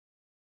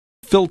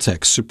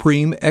Filtek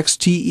Supreme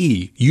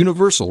XTE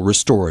Universal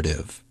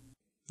Restorative.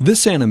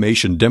 This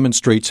animation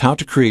demonstrates how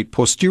to create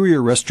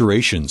posterior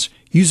restorations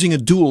using a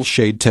dual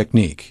shade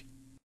technique.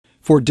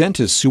 For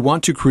dentists who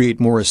want to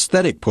create more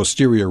aesthetic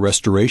posterior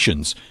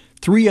restorations,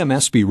 3M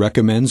Espe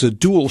recommends a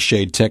dual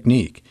shade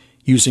technique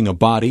using a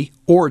body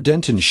or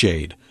dentin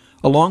shade,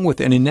 along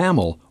with an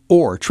enamel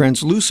or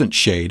translucent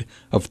shade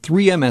of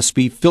 3M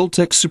Espe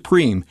Filtek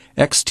Supreme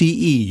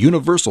XTE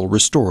Universal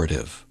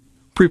Restorative.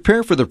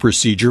 Prepare for the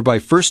procedure by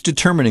first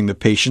determining the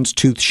patient's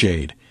tooth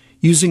shade,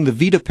 using the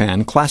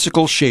VitaPan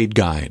Classical Shade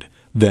Guide.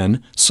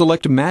 Then,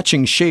 select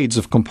matching shades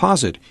of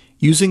composite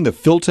using the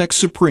Filtek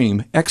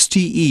Supreme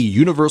XTE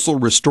Universal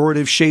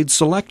Restorative Shade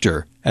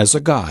Selector as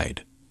a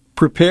guide.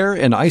 Prepare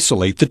and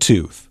isolate the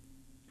tooth.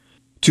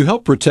 To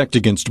help protect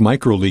against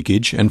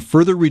microleakage and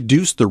further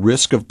reduce the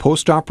risk of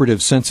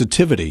postoperative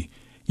sensitivity,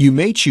 you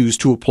may choose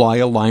to apply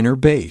a liner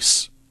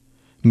base.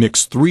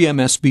 Mix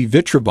 3M Espe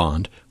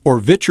Vitribond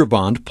or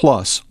Vitribond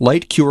Plus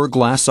Light Cure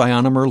Glass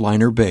Ionomer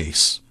Liner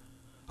Base.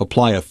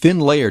 Apply a thin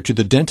layer to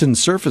the dentin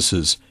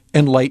surfaces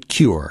and light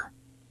cure.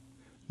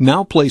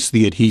 Now place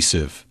the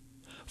adhesive.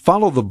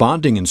 Follow the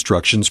bonding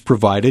instructions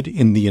provided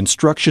in the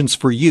instructions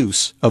for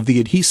use of the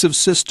adhesive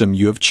system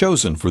you have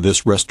chosen for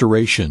this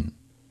restoration.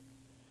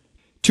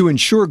 To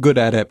ensure good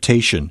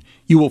adaptation,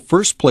 you will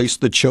first place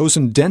the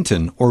chosen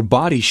dentin or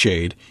body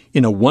shade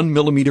in a 1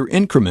 mm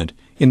increment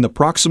in the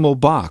proximal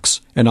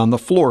box and on the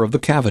floor of the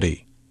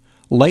cavity.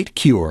 Light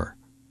cure.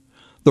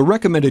 The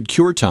recommended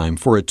cure time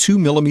for a 2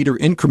 mm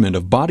increment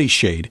of body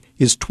shade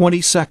is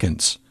 20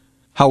 seconds.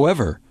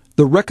 However,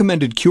 the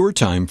recommended cure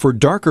time for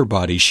darker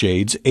body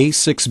shades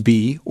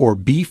A6B or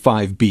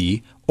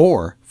B5B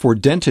or for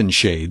dentin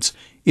shades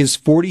is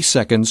 40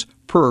 seconds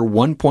per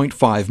 1.5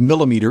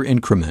 mm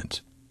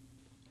increment.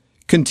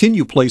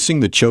 Continue placing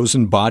the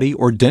chosen body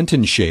or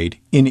dentin shade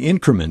in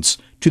increments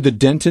to the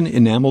dentin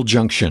enamel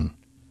junction.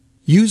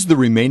 Use the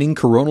remaining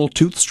coronal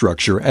tooth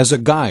structure as a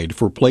guide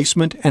for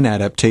placement and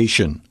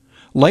adaptation.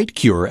 Light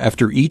cure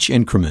after each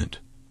increment.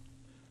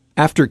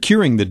 After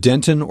curing the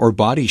dentin or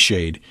body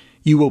shade,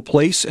 you will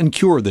place and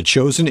cure the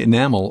chosen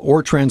enamel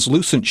or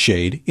translucent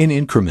shade in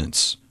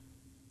increments.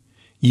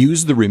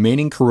 Use the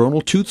remaining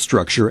coronal tooth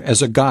structure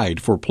as a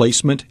guide for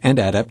placement and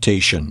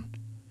adaptation.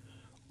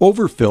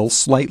 Overfill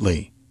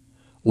slightly.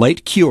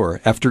 Light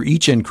cure after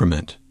each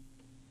increment.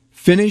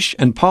 Finish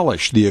and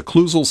polish the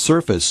occlusal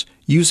surface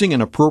using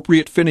an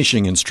appropriate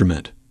finishing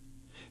instrument.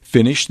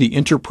 Finish the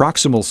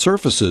interproximal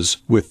surfaces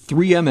with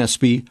 3M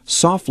Espe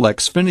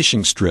Softlex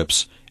finishing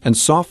strips and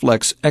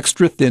Softlex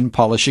extra thin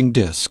polishing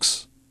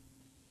discs.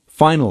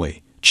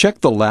 Finally,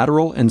 check the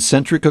lateral and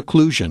centric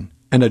occlusion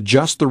and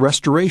adjust the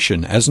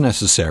restoration as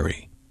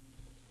necessary.